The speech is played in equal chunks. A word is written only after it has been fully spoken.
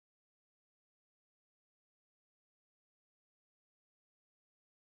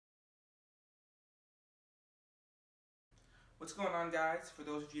What's going on, guys? For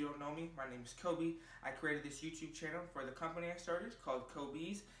those of you who don't know me, my name is Kobe. I created this YouTube channel for the company I started called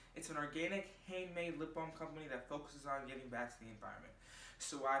Kobe's. It's an organic, handmade lip balm company that focuses on giving back to the environment.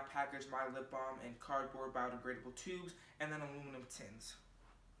 So I package my lip balm in cardboard biodegradable tubes and then aluminum tins.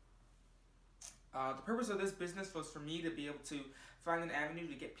 The purpose of this business was for me to be able to find an avenue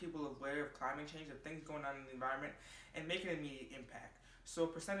to get people aware of climate change and things going on in the environment and make an immediate impact. So a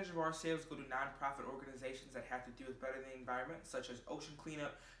percentage of our sales go to nonprofit organizations that have to do with bettering the environment, such as ocean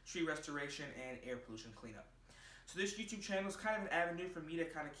cleanup, tree restoration, and air pollution cleanup. So this YouTube channel is kind of an avenue for me to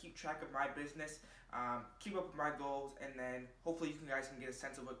kind of keep track of my business, keep up with my goals, and then hopefully you guys can get a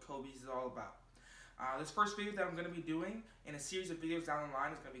sense of what Kobe's is all about. This first video that I'm going to be doing in a series of videos down the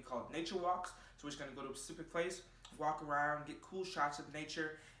line is going to be called Nature Walks. So we're just going to go to a specific place, walk around, get cool shots of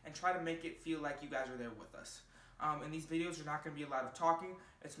nature, and try to make it feel like you guys are there with us. In these videos, are not going to be a lot of talking.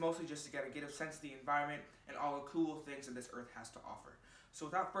 It's mostly just to get a sense of the environment and all the cool things that this earth has to offer. So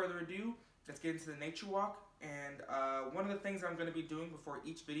without further ado, let's get into the nature walk. And one of the things I'm going to be doing before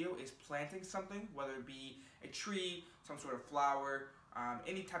each video is planting something, whether it be a tree, some sort of flower,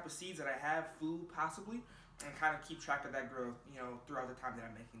 any type of seeds that I have, food possibly, and kind of keep track of that growth, throughout the time that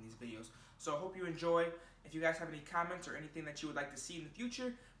I'm making these videos. So I hope you enjoy. If you guys have any comments or anything that you would like to see in the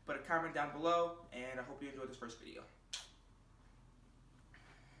future, put a comment down below, and I hope you enjoyed this first video.